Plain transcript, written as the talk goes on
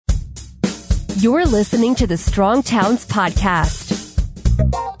You're listening to the Strong Towns Podcast.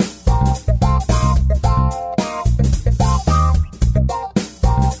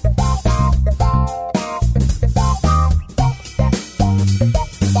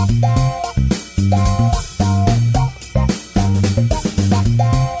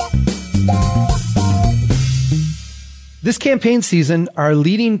 This campaign season, our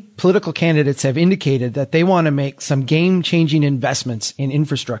leading political candidates have indicated that they want to make some game-changing investments in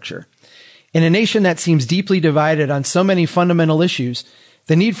infrastructure. In a nation that seems deeply divided on so many fundamental issues,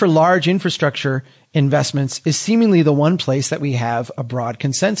 the need for large infrastructure investments is seemingly the one place that we have a broad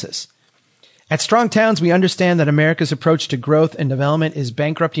consensus. At Strong Towns, we understand that America's approach to growth and development is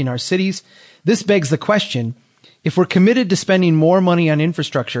bankrupting our cities. This begs the question, if we're committed to spending more money on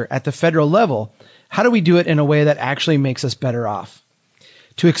infrastructure at the federal level, how do we do it in a way that actually makes us better off?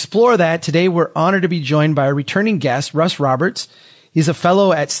 To explore that, today we're honored to be joined by a returning guest, Russ Roberts. He's a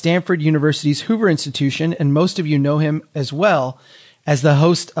fellow at Stanford University's Hoover Institution, and most of you know him as well as the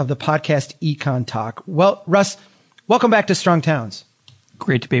host of the podcast EconTalk. Well, Russ, welcome back to Strong Towns.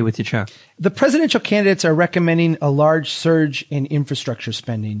 Great to be with you, Chuck. The presidential candidates are recommending a large surge in infrastructure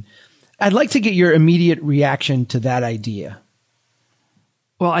spending. I'd like to get your immediate reaction to that idea.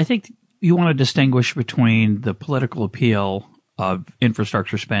 Well, I think you want to distinguish between the political appeal of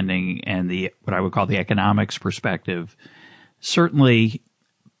infrastructure spending and the what I would call the economics perspective. Certainly,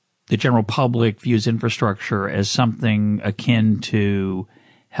 the general public views infrastructure as something akin to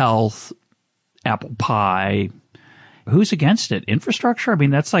health, apple pie. Who's against it? Infrastructure? I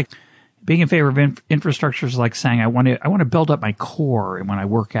mean, that's like being in favor of infrastructure is like saying I want to build up my core when I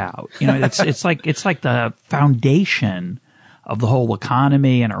work out. You know, it's like the foundation of the whole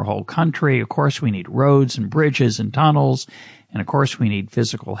economy and our whole country. Of course, we need roads and bridges and tunnels, and of course, we need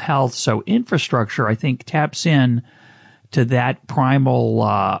physical health. So, infrastructure, I think, taps in to that primal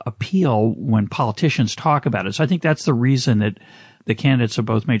appeal when politicians talk about it. So I think that's the reason that the candidates of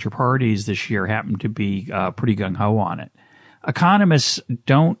both major parties this year happen to be pretty gung-ho on it. Economists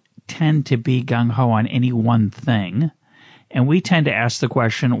don't tend to be gung-ho on any one thing, and we tend to ask the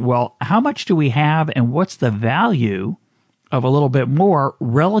question, well, how much do we have and what's the value of a little bit more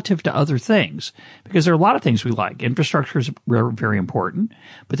relative to other things? Because there are a lot of things we like. Infrastructure is very important,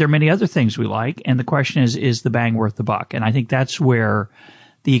 but there are many other things we like. And the question is the bang worth the buck? And I think that's where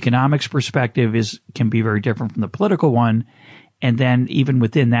the economics perspective can be very different from the political one. And then even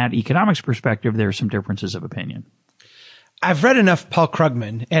within that economics perspective, there are some differences of opinion. I've read enough Paul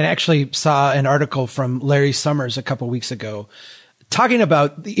Krugman and actually saw an article from Larry Summers a couple weeks ago talking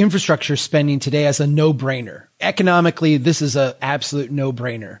about the infrastructure spending today as a no-brainer. Economically, this is an absolute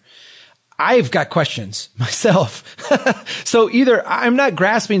no-brainer. I've got questions myself. So either I'm not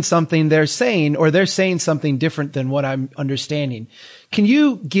grasping something they're saying or they're saying something different than what I'm understanding. Can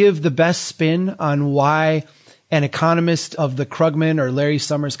you give the best spin on why an economist of the Krugman or Larry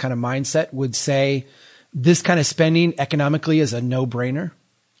Summers kind of mindset would say this kind of spending economically is a no-brainer?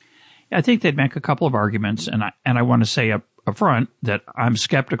 I think they'd make a couple of arguments, and I want to say up front that I'm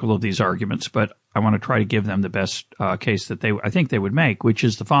skeptical of these arguments, but I want to try to give them the best case that I think they would make, which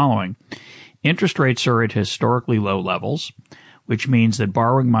is the following. Interest rates are at historically low levels, which means that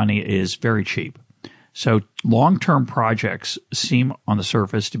borrowing money is very cheap. So long-term projects seem on the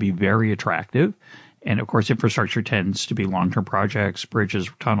surface to be very attractive. And of course, infrastructure tends to be long-term projects, bridges,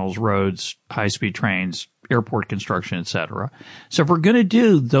 tunnels, roads, high-speed trains, airport construction, et cetera. So if we're going to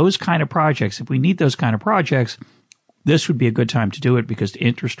do those kind of projects, if we need those kind of projects, this would be a good time to do it because the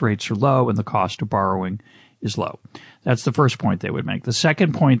interest rates are low and the cost of borrowing is low. That's the first point they would make. The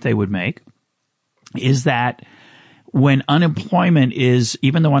second point they would make is that when unemployment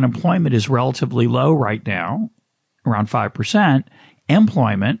even though unemployment is relatively low right now, around 5%,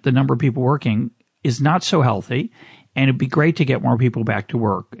 employment, the number of people working, is not so healthy, and it'd be great to get more people back to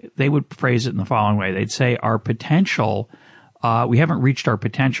work. They would phrase it in the following way. They'd say our potential we haven't reached our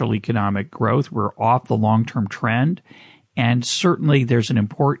potential economic growth. We're off the long-term trend. And certainly there's an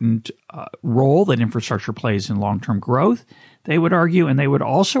important role that infrastructure plays in long-term growth, they would argue. And they would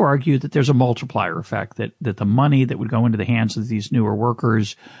also argue that there's a multiplier effect, that the money that would go into the hands of these newer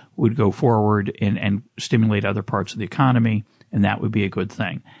workers would go forward and stimulate other parts of the economy. And that would be a good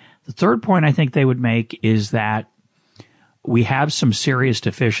thing. The third point I think they would make is that we have some serious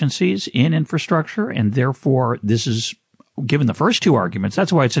deficiencies in infrastructure, and therefore this is, given the first two arguments,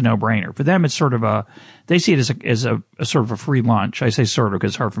 that's why it's a no-brainer. For them, it's sort of they see it as a sort of a free lunch. I say sort of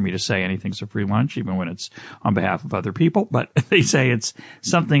because it's hard for me to say anything's a free lunch, even when it's on behalf of other people. But they say it's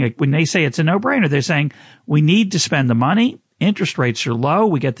something, like, when they say it's a no-brainer, they're saying we need to spend the money. Interest rates are low.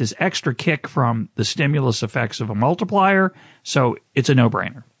 We get this extra kick from the stimulus effects of a multiplier. So it's a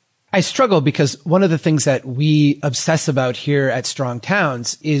no-brainer. I struggle because one of the things that we obsess about here at Strong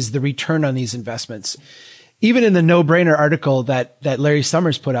Towns is the return on these investments. Even in the no-brainer article that Larry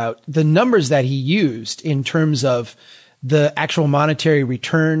Summers put out, the numbers that he used in terms of the actual monetary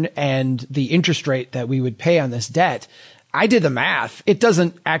return and the interest rate that we would pay on this debt, I did the math. It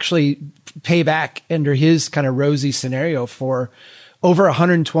doesn't actually pay back under his kind of rosy scenario for over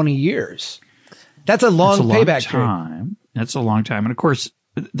 120 years. That's a long payback period. That's a long time. And of course,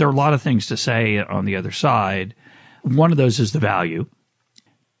 there are a lot of things to say on the other side. One of those is the value.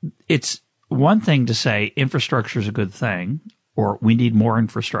 It's one thing to say infrastructure is a good thing, or we need more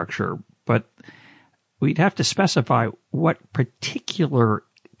infrastructure, but we'd have to specify what particular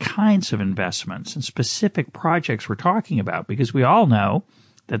kinds of investments and specific projects we're talking about, because we all know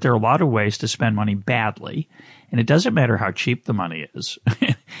that there are a lot of ways to spend money badly, and it doesn't matter how cheap the money is.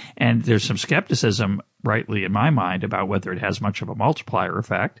 And there's some skepticism, rightly in my mind, about whether it has much of a multiplier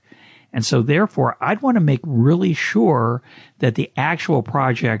effect. And so therefore, I'd want to make really sure that the actual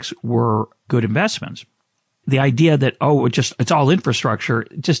projects were good investments. The idea that, it's all infrastructure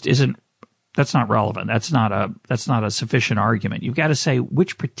just isn't, that's not relevant. That's not a sufficient argument. You've got to say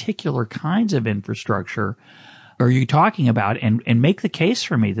which particular kinds of infrastructure are you talking about, and make the case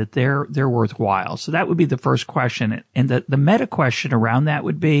for me that they're worthwhile. So that would be the first question. And the meta question around that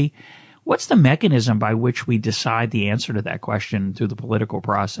would be, what's the mechanism by which we decide the answer to that question through the political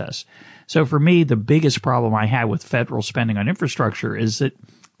process? So for me, the biggest problem I have with federal spending on infrastructure is that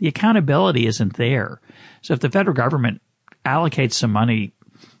the accountability isn't there. So if the federal government allocates some money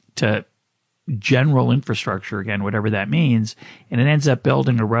to general infrastructure, again, whatever that means, and it ends up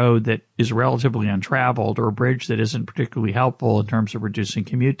building a road that is relatively untraveled, or a bridge that isn't particularly helpful in terms of reducing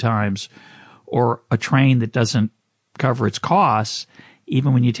commute times, or a train that doesn't cover its costs,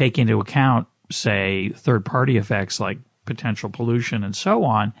 even when you take into account, say, third-party effects like potential pollution and so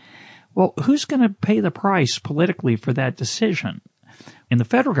on, well, who's going to pay the price politically for that decision? In the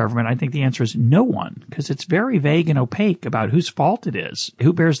federal government, I think the answer is no one, because it's very vague and opaque about whose fault it is,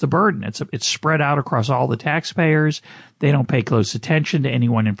 who bears the burden. It's spread out across all the taxpayers. They don't pay close attention to any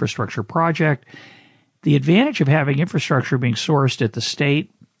one infrastructure project. The advantage of having infrastructure being sourced at the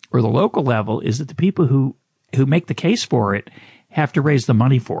state or the local level is that the people who make the case for it have to raise the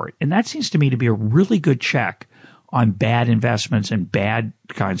money for it. And that seems to me to be a really good check on bad investments and bad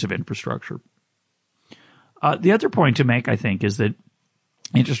kinds of infrastructure. The other point to make, I think, is that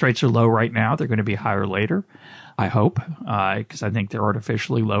interest rates are low right now. They're going to be higher later, I hope, because I think they're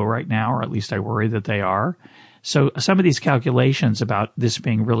artificially low right now, or at least I worry that they are. So some of these calculations about this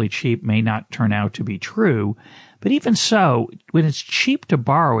being really cheap may not turn out to be true. But even so, when it's cheap to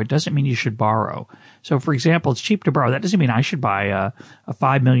borrow, it doesn't mean you should borrow. So, for example, it's cheap to borrow. That doesn't mean I should buy a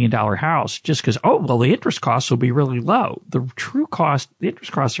 $5 million house just because, the interest costs will be really low. The true cost, the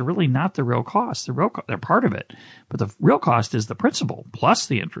interest costs are really not the real cost. They're part of it. But the real cost is the principal plus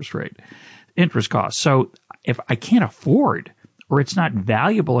the interest cost. So if I can't afford, or it's not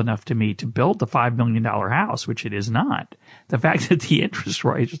valuable enough to me to build the $5 million house, which it is not, the fact that the interest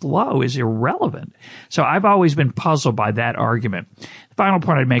rate is low is irrelevant. So I've always been puzzled by that argument. The final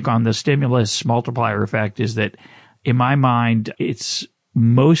point I'd make on the stimulus multiplier effect is that, in my mind,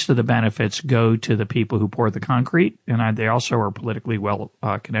 most of the benefits go to the people who pour the concrete, and they also are politically well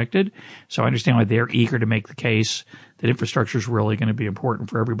connected. So I understand why they're eager to make the case that infrastructure is really going to be important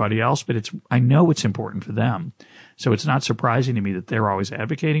for everybody else, but I know it's important for them. So it's not surprising to me that they're always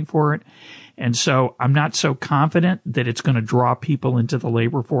advocating for it. And so I'm not so confident that it's going to draw people into the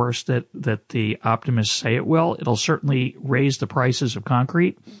labor force that the optimists say it will. It'll certainly raise the prices of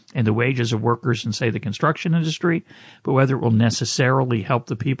concrete and the wages of workers in, say, the construction industry. But whether it will necessarily help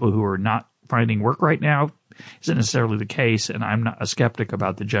the people who are not finding work right now isn't necessarily the case. And I'm not a skeptic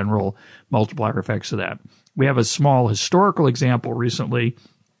about the general multiplier effects of that. We have a small historical example recently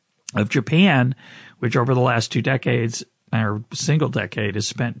of Japan, which over the last 2 decades, or single decade, has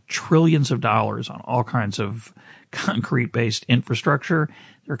spent trillions of dollars on all kinds of concrete-based infrastructure.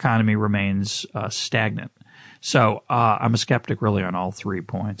 Their economy remains stagnant. So I'm a skeptic really on all 3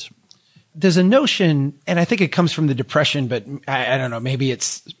 points. There's a notion, and I think it comes from the Depression, but I don't know, maybe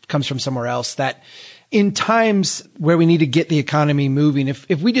it comes from somewhere else, that in times where we need to get the economy moving,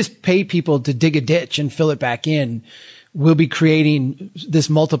 if we just pay people to dig a ditch and fill it back in, we'll be creating this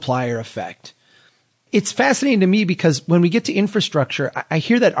multiplier effect. It's fascinating to me because when we get to infrastructure, I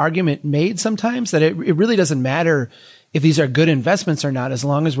hear that argument made sometimes that it really doesn't matter if these are good investments or not, as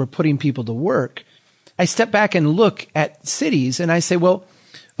long as we're putting people to work. I step back and look at cities and I say, well,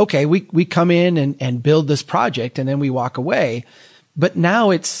 okay, we come in and build this project and then we walk away. But now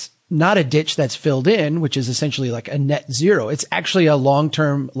it's not a ditch that's filled in, which is essentially like a net zero. It's actually a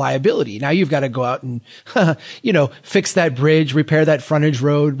long-term liability. Now you've got to go out and, fix that bridge, repair that frontage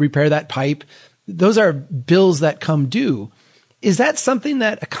road, repair that pipe. Those are bills that come due. Is that something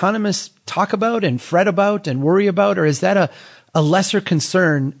that economists talk about and fret about and worry about? Or is that a lesser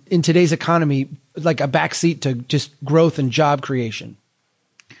concern in today's economy, like a backseat to just growth and job creation?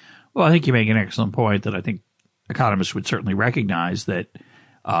 Well, I think you make an excellent point that I think economists would certainly recognize that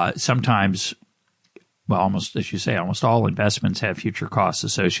sometimes, well, almost, as you say, almost all investments have future costs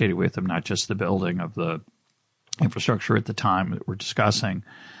associated with them, not just the building of the infrastructure at the time that we're discussing.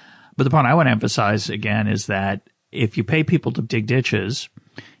 But the point I want to emphasize again is that if you pay people to dig ditches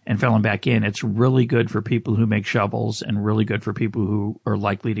and fill them back in, it's really good for people who make shovels and really good for people who are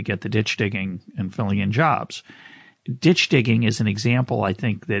likely to get the ditch digging and filling in jobs. Ditch digging is an example, I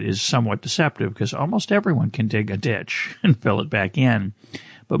think, that is somewhat deceptive because almost everyone can dig a ditch and fill it back in.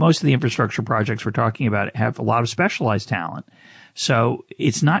 But most of the infrastructure projects we're talking about have a lot of specialized talent. So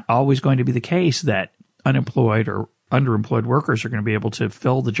it's not always going to be the case that unemployed or underemployed workers are going to be able to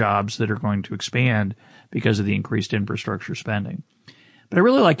fill the jobs that are going to expand because of the increased infrastructure spending. But I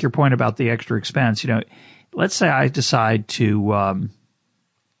really like your point about the extra expense. Let's say I decide to,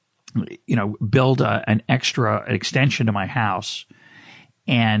 build an extension to my house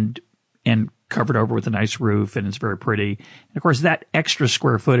and covered over with a nice roof, and it's very pretty. And of course, that extra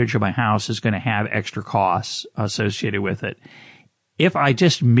square footage of my house is going to have extra costs associated with it. If I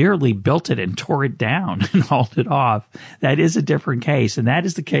just merely built it and tore it down and hauled it off, that is a different case. And that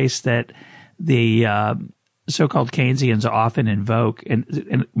is the case that the so-called Keynesians often invoke.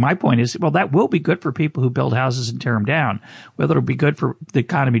 And my point is, well, that will be good for people who build houses and tear them down. Whether it'll be good for the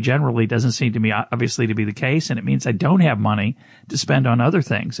economy generally doesn't seem to me obviously to be the case. And it means I don't have money to spend on other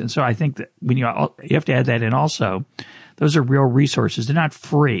things. And so I think that when you have to add that in also, those are real resources. They're not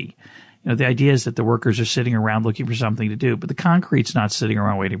free. The idea is that the workers are sitting around looking for something to do, but the concrete's not sitting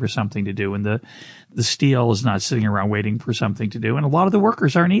around waiting for something to do, and the steel is not sitting around waiting for something to do, and a lot of the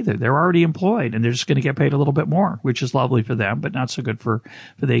workers aren't either. They're already employed, and they're just going to get paid a little bit more, which is lovely for them, but not so good for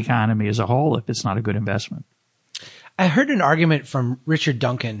the economy as a whole if it's not a good investment. I heard an argument from Richard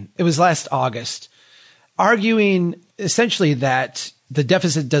Duncan. It was last August, arguing essentially that the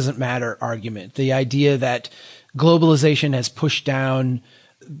deficit doesn't matter argument, the idea that globalization has pushed down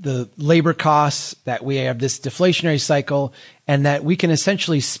the labor costs, that we have this deflationary cycle, and that we can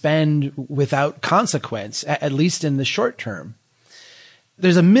essentially spend without consequence, at least in the short term.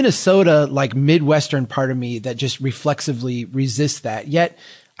 There's a Minnesota, like Midwestern part of me that just reflexively resists that. Yet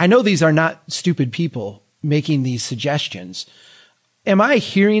I know these are not stupid people making these suggestions. Am I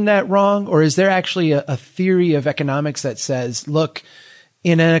hearing that wrong? Or is there actually a theory of economics that says, look,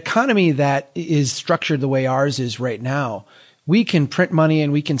 in an economy that is structured the way ours is right now, we can print money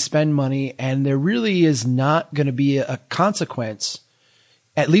and we can spend money, and there really is not going to be a consequence,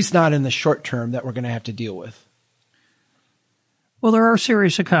 at least not in the short term, that we're going to have to deal with? Well, there are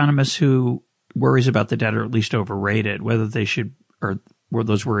serious economists who worries about the debt are at least overrated. Whether they should or where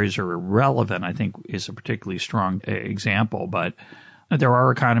those worries are irrelevant, I think, is a particularly strong example. But there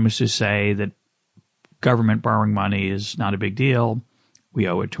are economists who say that government borrowing money is not a big deal. We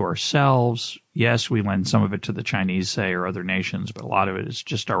owe it to ourselves. Yes, we lend some of it to the Chinese, say, or other nations, but a lot of it is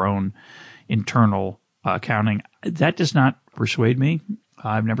just our own internal accounting. That does not persuade me.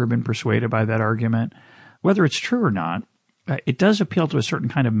 I've never been persuaded by that argument. Whether it's true or not, it does appeal to a certain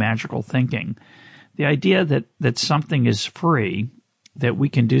kind of magical thinking. The idea that something is free, that we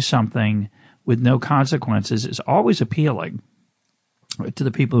can do something with no consequences, is always appealing to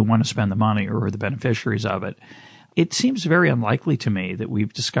the people who want to spend the money or are the beneficiaries of it. It seems very unlikely to me that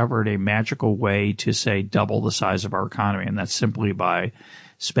we've discovered a magical way to, say, double the size of our economy, and that's simply by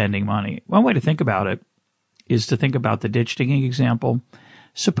spending money. One way to think about it is to think about the ditch digging example.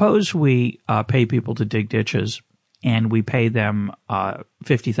 Suppose we pay people to dig ditches, and we pay them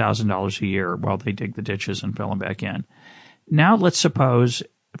 $50,000 a year while they dig the ditches and fill them back in. Now let's suppose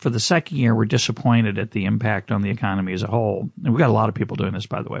for the second year we're disappointed at the impact on the economy as a whole. And we've got a lot of people doing this,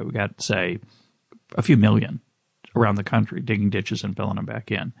 by the way. We've got, say, a few million around the country digging ditches and filling them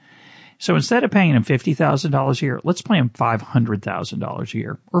back in. So instead of paying them $50,000 a year, let's pay them $500,000 a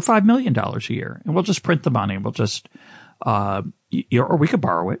year or $5 million a year. And we'll just print the money and we'll just, or we could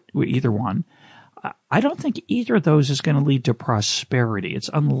borrow it, either one. I don't think either of those is going to lead to prosperity. It's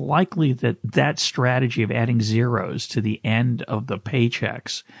unlikely that that strategy of adding zeros to the end of the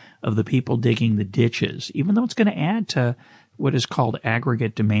paychecks of the people digging the ditches, even though it's going to add to what is called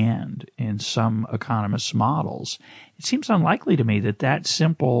aggregate demand in some economists' models, it seems unlikely to me that that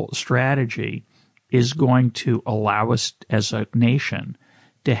simple strategy is going to allow us as a nation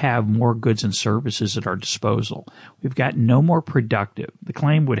to have more goods and services at our disposal. We've got no more productive. The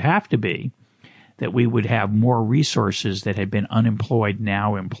claim would have to be that we would have more resources that had been unemployed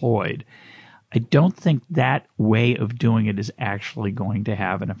now employed. I don't think that way of doing it is actually going to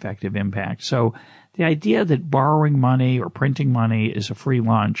have an effective impact. So the idea that borrowing money or printing money is a free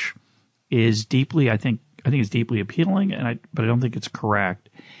lunch is deeply, I think it's deeply appealing, but I don't think it's correct.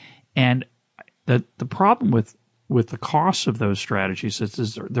 And the problem with the costs of those strategies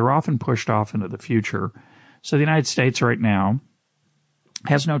is they're often pushed off into the future. So the United States right now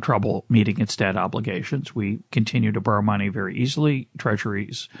has no trouble meeting its debt obligations. We continue to borrow money very easily.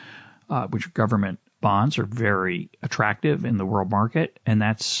 Treasuries, which are government bonds, are very attractive in the world market, and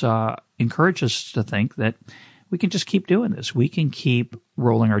that's encourages us to think that we can just keep doing this. We can keep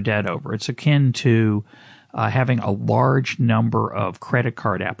rolling our debt over. It's akin to having a large number of credit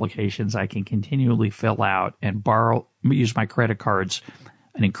card applications I can continually fill out and use my credit cards,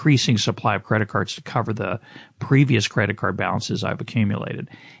 an increasing supply of credit cards to cover the previous credit card balances I've accumulated.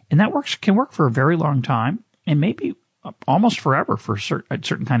 And that can work for a very long time and maybe almost forever for a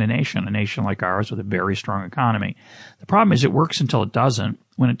certain kind of nation, a nation like ours with a very strong economy. The problem is it works until it doesn't.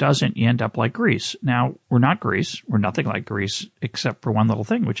 When it doesn't, you end up like Greece. Now, we're not Greece. We're nothing like Greece except for one little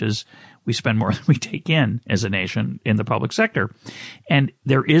thing, which is we spend more than we take in as a nation in the public sector. And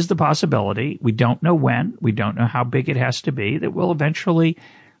there is the possibility, we don't know when, we don't know how big it has to be, that we'll eventually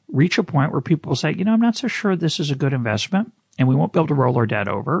reach a point where people will say, I'm not so sure this is a good investment. And we won't be able to roll our debt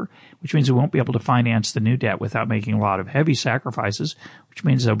over, which means we won't be able to finance the new debt without making a lot of heavy sacrifices, which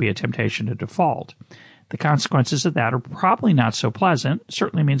means there'll be a temptation to default. The consequences of that are probably not so pleasant. It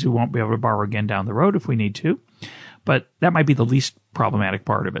certainly means we won't be able to borrow again down the road if we need to, but that might be the least problematic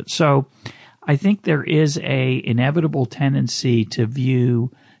part of it. So I think there is a inevitable tendency to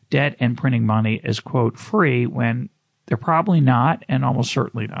view debt and printing money as, quote, free when they're probably not and almost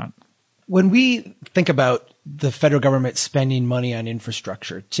certainly not. When we think about the federal government spending money on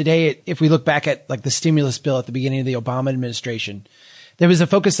infrastructure today, if we look back at like the stimulus bill at the beginning of the Obama administration, there was a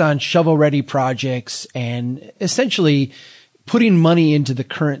focus on shovel-ready projects and essentially putting money into the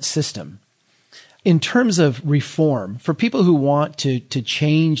current system. In terms of reform, for people who want to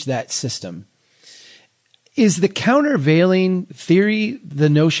change that system, is the countervailing theory the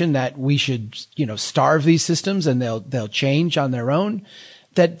notion that we should, starve these systems and they'll change on their own?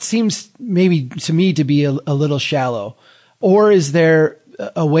 That seems maybe to me to be a little shallow. Or is there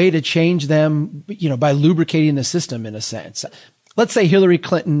a way to change them, by lubricating the system in a sense? Let's say Hillary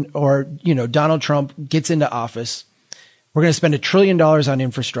Clinton or, Donald Trump gets into office. We're going to spend $1 trillion on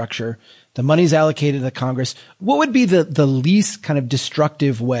infrastructure. The money's allocated to the Congress. What would be the least kind of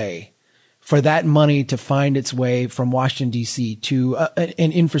destructive way for that money to find its way from Washington, D.C. to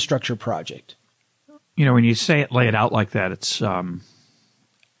an infrastructure project? When you lay it out like that, it's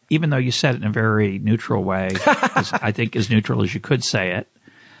even though you said it in a very neutral way, I think as neutral as you could say it,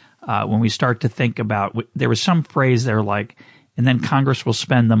 when we start to think about, there was some phrase there like, and then Congress will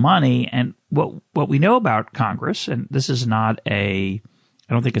spend the money. And what we know about Congress, and this is not I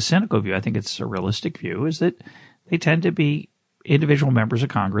don't think a cynical view, I think it's a realistic view, is that they tend to be, individual members of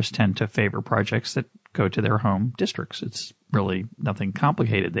Congress tend to favor projects that go to their home districts. It's really nothing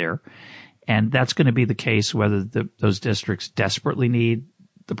complicated there. And that's going to be the case whether those districts desperately need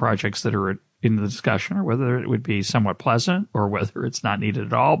the projects that are in the discussion, or whether it would be somewhat pleasant, or whether it's not needed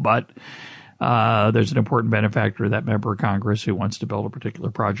at all. But there's an important benefactor of that member of Congress who wants to build a particular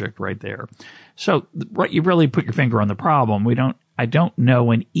project right there. So you really put your finger on the problem. I don't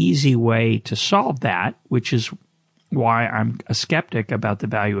know an easy way to solve that, which is why I'm a skeptic about the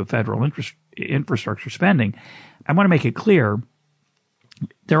value of federal infrastructure spending. I want to make it clear,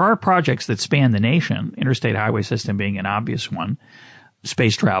 there are projects that span the nation, interstate highway system being an obvious one,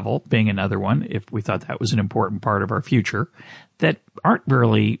 space travel being another one, if we thought that was an important part of our future, that aren't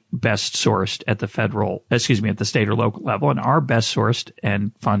really best sourced at the state or local level, and are best sourced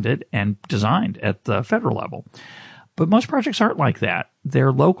and funded and designed at the federal level. But most projects aren't like that.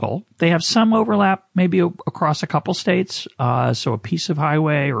 They're local. They have some overlap, maybe across a couple states. So a piece of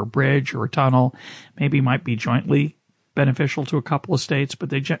highway or a bridge or a tunnel maybe might be jointly beneficial to a couple of states,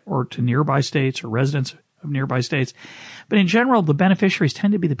 or to nearby states or residents of nearby states. But in general, the beneficiaries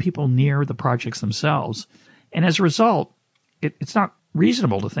tend to be the people near the projects themselves. And as a result, it's not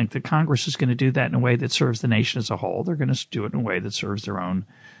reasonable to think that Congress is going to do that in a way that serves the nation as a whole. They're going to do it in a way that serves their own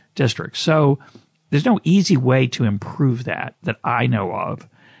districts. So there's no easy way to improve that I know of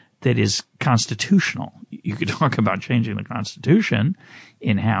that is constitutional. You could talk about changing the Constitution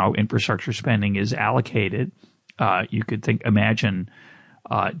in how infrastructure spending is allocated. You could imagine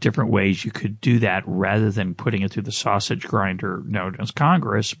different ways you could do that rather than putting it through the sausage grinder known as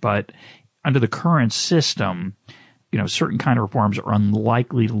Congress. But under the current system, certain kind of reforms are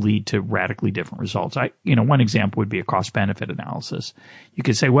unlikely to lead to radically different results. One example would be a cost-benefit analysis. You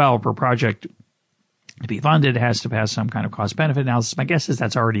could say, well, for a project to be funded, it has to pass some kind of cost-benefit analysis. My guess is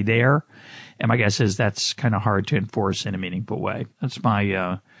that's already there, and my guess is that's kind of hard to enforce in a meaningful way. That's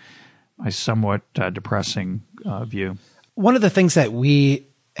my somewhat depressing view. One of the things that we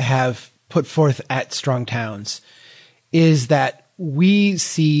have put forth at Strong Towns is that we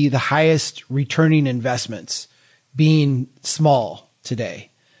see the highest returning investments being small today.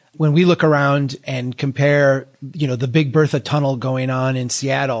 When we look around and compare, the Big Bertha tunnel going on in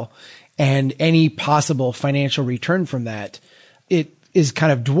Seattle and any possible financial return from that, it is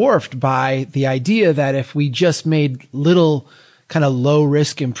kind of dwarfed by the idea that if we just made little kind of low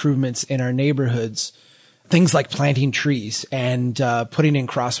risk improvements in our neighborhoods, things like planting trees and putting in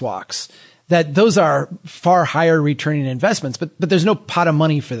crosswalks, that those are far higher returning investments, but there's no pot of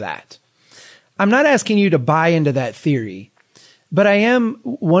money for that. I'm not asking you to buy into that theory, but I am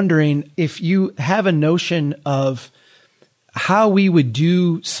wondering if you have a notion of how we would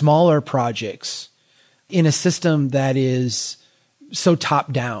do smaller projects in a system that is so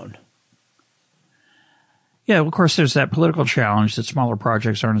top down. Yeah, of course, there's that political challenge that smaller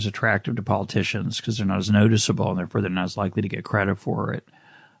projects aren't as attractive to politicians because they're not as noticeable and therefore they're not as likely to get credit for it.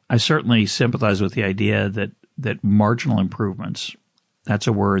 I certainly sympathize with the idea that marginal improvements, that's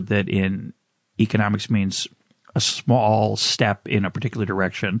a word that in economics means a small step in a particular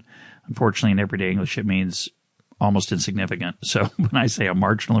direction. Unfortunately, in everyday English, it means almost insignificant. So when I say a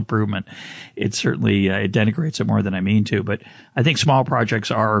marginal improvement, it certainly it denigrates it more than I mean to. But I think small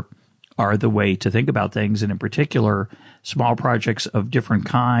projects are the way to think about things, and in particular, small projects of different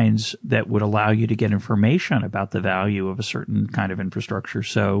kinds that would allow you to get information about the value of a certain kind of infrastructure.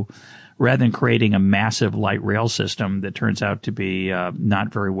 So rather than creating a massive light rail system that turns out to be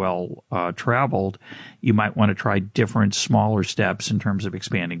not very well traveled, you might want to try different smaller steps in terms of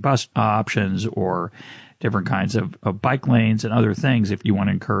expanding bus options or different kinds of bike lanes and other things if you want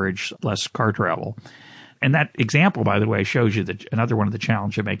to encourage less car travel. And that example, by the way, shows you that another one of the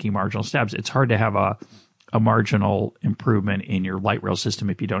challenges of making marginal steps. It's hard to have a marginal improvement in your light rail system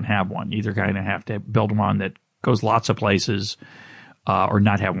if you don't have one. You either kind of have to build one that goes lots of places or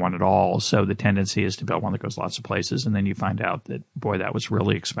not have one at all. So the tendency is to build one that goes lots of places, and then you find out that, boy, that was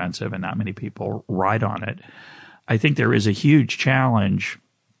really expensive and not many people ride on it. I think there is a huge challenge.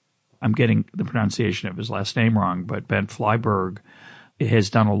 I'm getting the pronunciation of his last name wrong, but Ben Flyberg has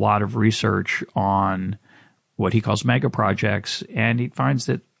done a lot of research on what he calls mega projects, and he finds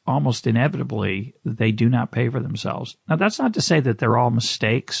that almost inevitably they do not pay for themselves. Now, that's not to say that they're all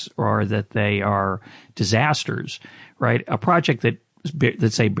mistakes or that they are disasters, right? A project that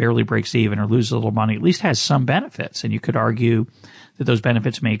say barely breaks even or loses a little money at least has some benefits, and you could argue that those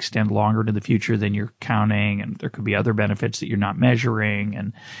benefits may extend longer into the future than you're counting, and there could be other benefits that you're not measuring,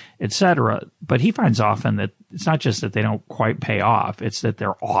 and et cetera. But he finds often that it's not just that they don't quite pay off, it's that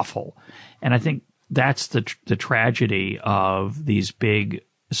they're awful. And I think that's the tragedy of these big,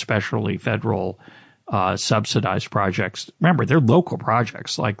 especially federal subsidized projects. Remember, they're local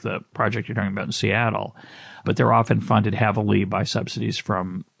projects like the project you're talking about in Seattle, but they're often funded heavily by subsidies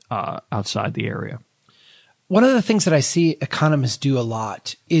from outside the area. One of the things that I see economists do a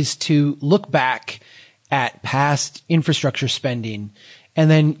lot is to look back at past infrastructure spending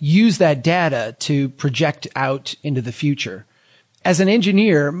and then use that data to project out into the future. As an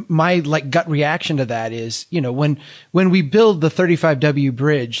engineer, my gut reaction to that is, when we build the 35W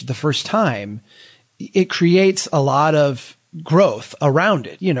bridge the first time, it creates a lot of growth around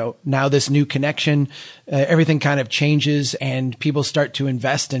it. Now this new connection, everything kind of changes and people start to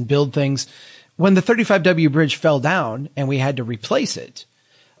invest and build things. When the 35W bridge fell down and we had to replace it,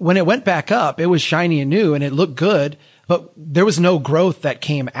 when it went back up, it was shiny and new and it looked good, but there was no growth that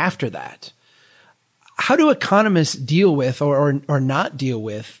came after that. How do economists deal with or not deal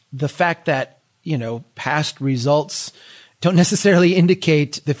with the fact that, past results don't necessarily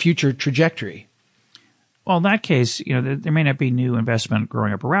indicate the future trajectory? Well, in that case, there may not be new investment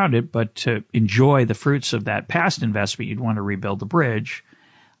growing up around it, but to enjoy the fruits of that past investment, you'd want to rebuild the bridge.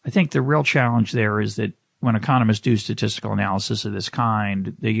 I think the real challenge there is that when economists do statistical analysis of this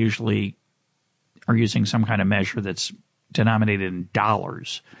kind, they usually are using some kind of measure that's denominated in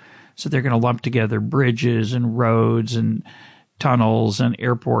dollars. So they're going to lump together bridges and roads and tunnels and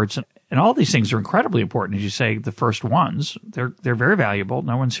airports. And all these things are incredibly important. As you say, the first ones, they're very valuable.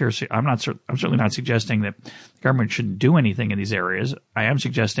 No one's here. I'm certainly not suggesting that the government shouldn't do anything in these areas. I am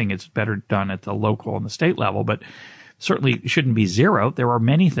suggesting it's better done at the local and the state level. But certainly shouldn't be zero. There are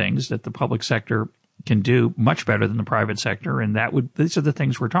many things that the public sector can do much better than the private sector, and these are the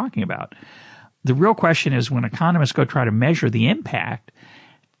things we're talking about. The real question is, when economists go try to measure the impact,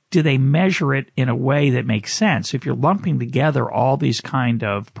 do they measure it in a way that makes sense? If you're lumping together all these kind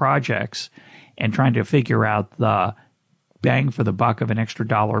of projects and trying to figure out the bang for the buck of an extra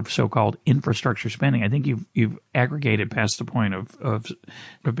dollar of so-called infrastructure spending, I think you've aggregated past the point of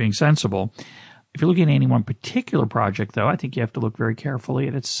being sensible. If you're looking at any one particular project, though, I think you have to look very carefully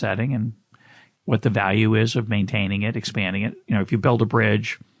at its setting and what the value is of maintaining it, expanding it. You know, if you build a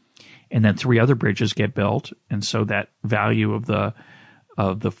bridge and then 3 other bridges get built, and so that value of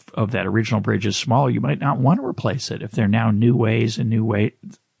that original bridge is small, you might not want to replace it if there are now new ways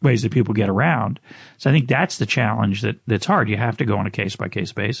that people get around. So I think that's the challenge that's hard. You have to go on a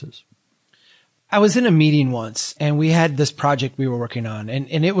case-by-case basis. I was in a meeting once, and we had this project we were working on,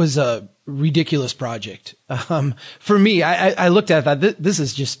 and it was a ridiculous project. For me, I looked at that. This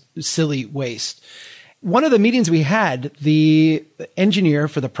is just silly waste. One of the meetings we had, the engineer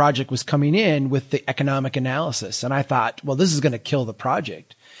for the project was coming in with the economic analysis, and I thought, well, this is going to kill the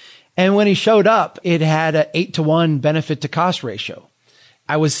project. And when he showed up, it had an 8-to-1 benefit to cost ratio.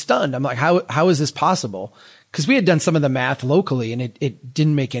 I was stunned. I'm like, how is this possible? Because we had done some of the math locally, and it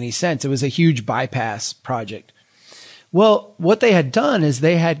didn't make any sense. It was a huge bypass project. Well, what they had done is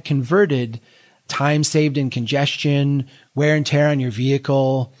they had converted time saved in congestion, wear and tear on your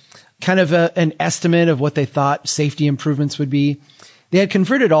vehicle, kind of an estimate of what they thought safety improvements would be. They had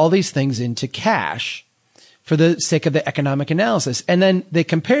converted all these things into cash for the sake of the economic analysis. And then they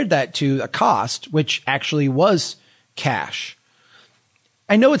compared that to a cost, which actually was cash.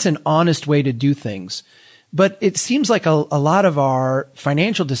 I know it's an honest way to do things, but it seems like a lot of our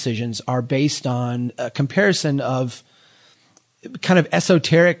financial decisions are based on a comparison of kind of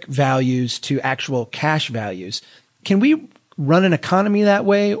esoteric values to actual cash values. Can we run an economy that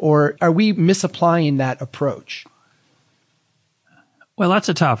way, or are we misapplying that approach? Well, that's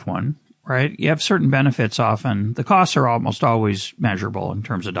a tough one, right? You have certain benefits often. The costs are almost always measurable in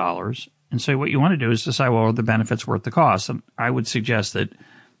terms of dollars. And so what you want to do is decide, well, are the benefits worth the cost? And I would suggest that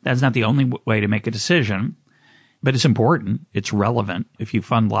that's not the only way to make a decision, but it's important. It's relevant. If you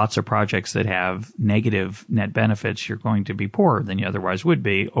fund lots of projects that have negative net benefits, you're going to be poorer than you otherwise would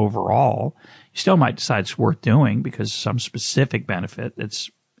be overall. You still might decide it's worth doing because some specific benefit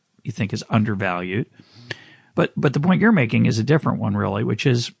you think is undervalued. But the point you're making is a different one, really, which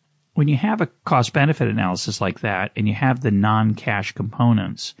is when you have a cost-benefit analysis like that and you have the non-cash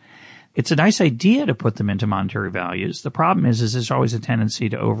components, it's a nice idea to put them into monetary values. The problem is there's always a tendency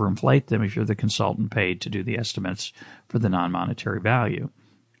to overinflate them if you're the consultant paid to do the estimates for the non-monetary value,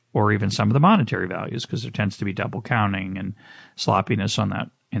 or even some of the monetary values, because there tends to be double counting and sloppiness on that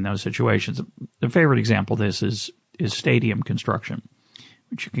in those situations. The favorite example of this is stadium construction,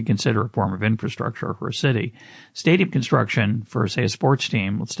 which you can consider a form of infrastructure for a city. Stadium construction for, say, a sports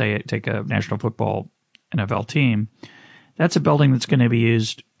team, let's say take a National Football NFL team, that's a building that's going to be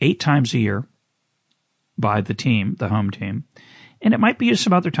used 8 times a year by the team, the home team. And it might be used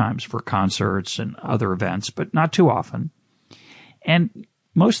some other times for concerts and other events, but not too often. And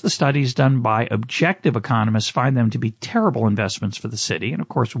most of the studies done by objective economists find them to be terrible investments for the city and, of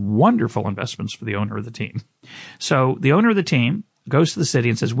course, wonderful investments for the owner of the team. So the owner of the team goes to the city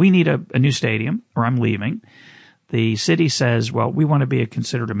and says, we need a new stadium or I'm leaving. The city says, well, we want to be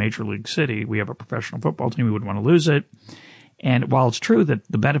considered a major league city. We have a professional football team. We wouldn't want to lose it. And while it's true that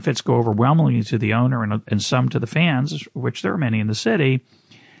the benefits go overwhelmingly to the owner and some to the fans, which there are many in the city,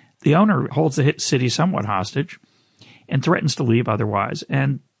 the owner holds the city somewhat hostage and threatens to leave otherwise.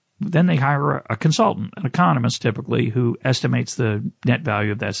 And then they hire a consultant, an economist typically, who estimates the net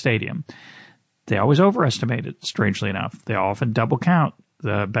value of that stadium. They always overestimate it, strangely enough. They often double count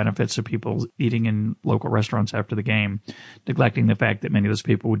the benefits of people eating in local restaurants after the game, neglecting the fact that many of those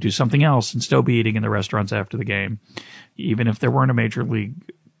people would do something else and still be eating in the restaurants after the game. Even if there weren't a major league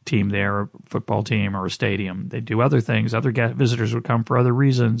team there, a football team or a stadium, they'd do other things. Other visitors would come for other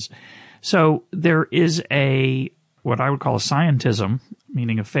reasons. So there is what I would call a scientism,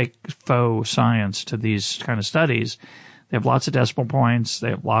 meaning a faux science to these kind of studies. They have lots of decimal points.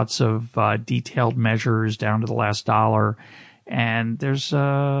 They have lots of detailed measures down to the last dollar. And there's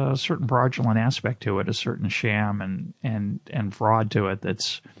a certain fraudulent aspect to it, a certain sham and fraud to it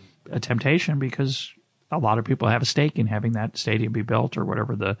that's a temptation because a lot of people have a stake in having that stadium be built or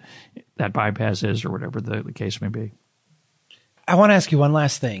whatever that bypass is or whatever the case may be. I want to ask you one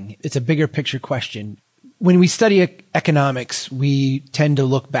last thing. It's a bigger picture question. When we study economics, we tend to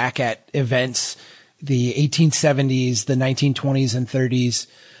look back at events, the 1870s, the 1920s and 30s.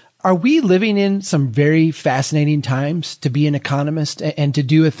 Are we living in some very fascinating times to be an economist and to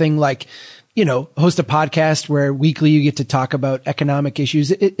do a thing like, host a podcast where weekly you get to talk about economic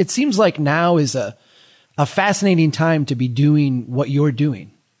issues? It seems like now is a fascinating time to be doing what you're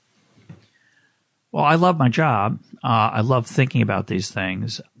doing. Well, I love my job. I love thinking about these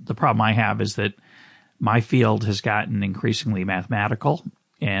things. The problem I have is that my field has gotten increasingly mathematical,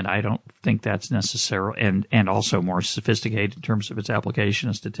 and I don't think that's necessary, and also more sophisticated in terms of its application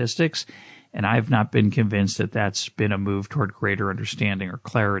of statistics. And I've not been convinced that that's been a move toward greater understanding or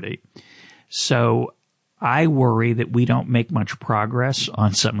clarity. So I worry that we don't make much progress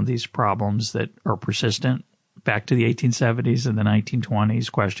on some of these problems that are persistent back to the 1870s and the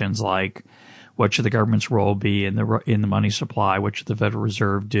 1920s. Questions like, what should the government's role be in the money supply? What should the Federal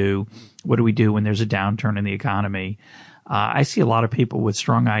Reserve do? What do we do when there's a downturn in the economy? I see a lot of people with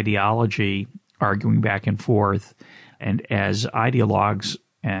strong ideology arguing back and forth, and as ideologues,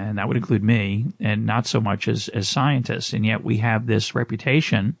 and that would include me, and not so much as scientists. And yet we have this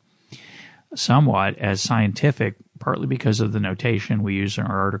reputation somewhat as scientific, partly because of the notation we use in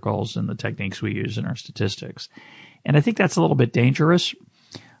our articles and the techniques we use in our statistics. And I think that's a little bit dangerous.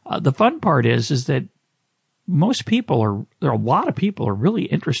 The fun part is that most people there are a lot of people are really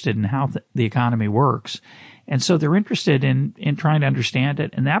interested in how the economy works. And so they're interested in trying to understand it.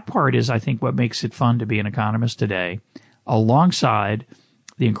 And that part is, I think, what makes it fun to be an economist today, alongside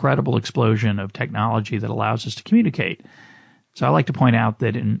the incredible explosion of technology that allows us to communicate. So I like to point out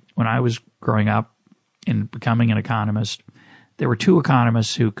that when I was growing up and becoming an economist, there were two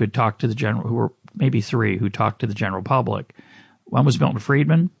economists who could talk to who were maybe three, who talked to the general public. One was Milton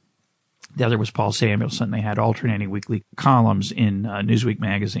Friedman. The other was Paul Samuelson. They had alternating weekly columns in Newsweek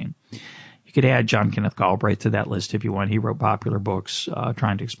magazine. You could add John Kenneth Galbraith to that list if you want. He wrote popular books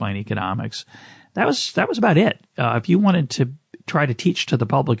trying to explain economics. That was about it. If you wanted to try to teach to the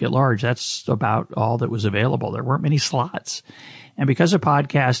public at large, that's about all that was available. There weren't many slots. And because of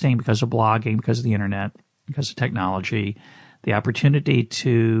podcasting, because of blogging, because of the internet, because of technology, the opportunity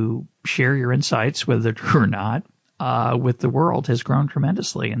to share your insights, whether they're true or not, with the world has grown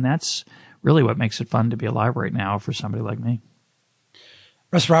tremendously. And that's really what makes it fun to be alive right now for somebody like me.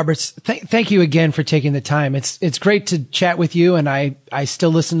 Russ Roberts, thank you again for taking the time. It's great to chat with you, and I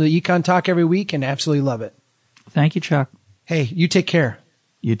still listen to the EconTalk every week and absolutely love it. Thank you, Chuck. Hey, you take care.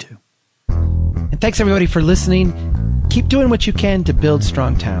 You too. And thanks everybody for listening. Keep doing what you can to build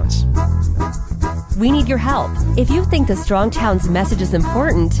strong towns. We need your help. If you think the Strong Towns message is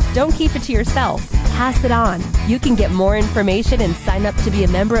important, don't keep it to yourself. Pass it on. You can get more information and sign up to be a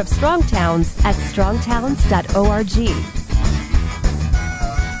member of Strong Towns at strongtowns.org.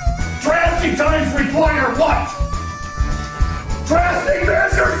 Drastic times require what? Drastic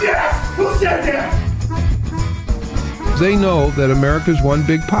measures, yes! Who said that? They know that America's one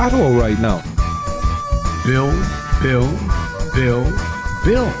big pothole right now. Bill.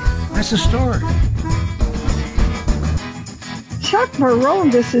 That's the story. Chuck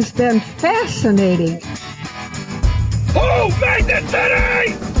Marone, this has been fascinating. Who made the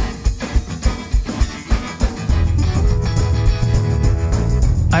city?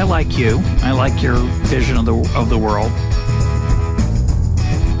 I like you. I like your vision of the world.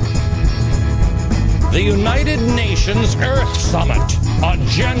 The United Nations Earth Summit,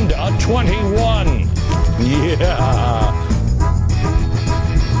 Agenda 21. Yeah.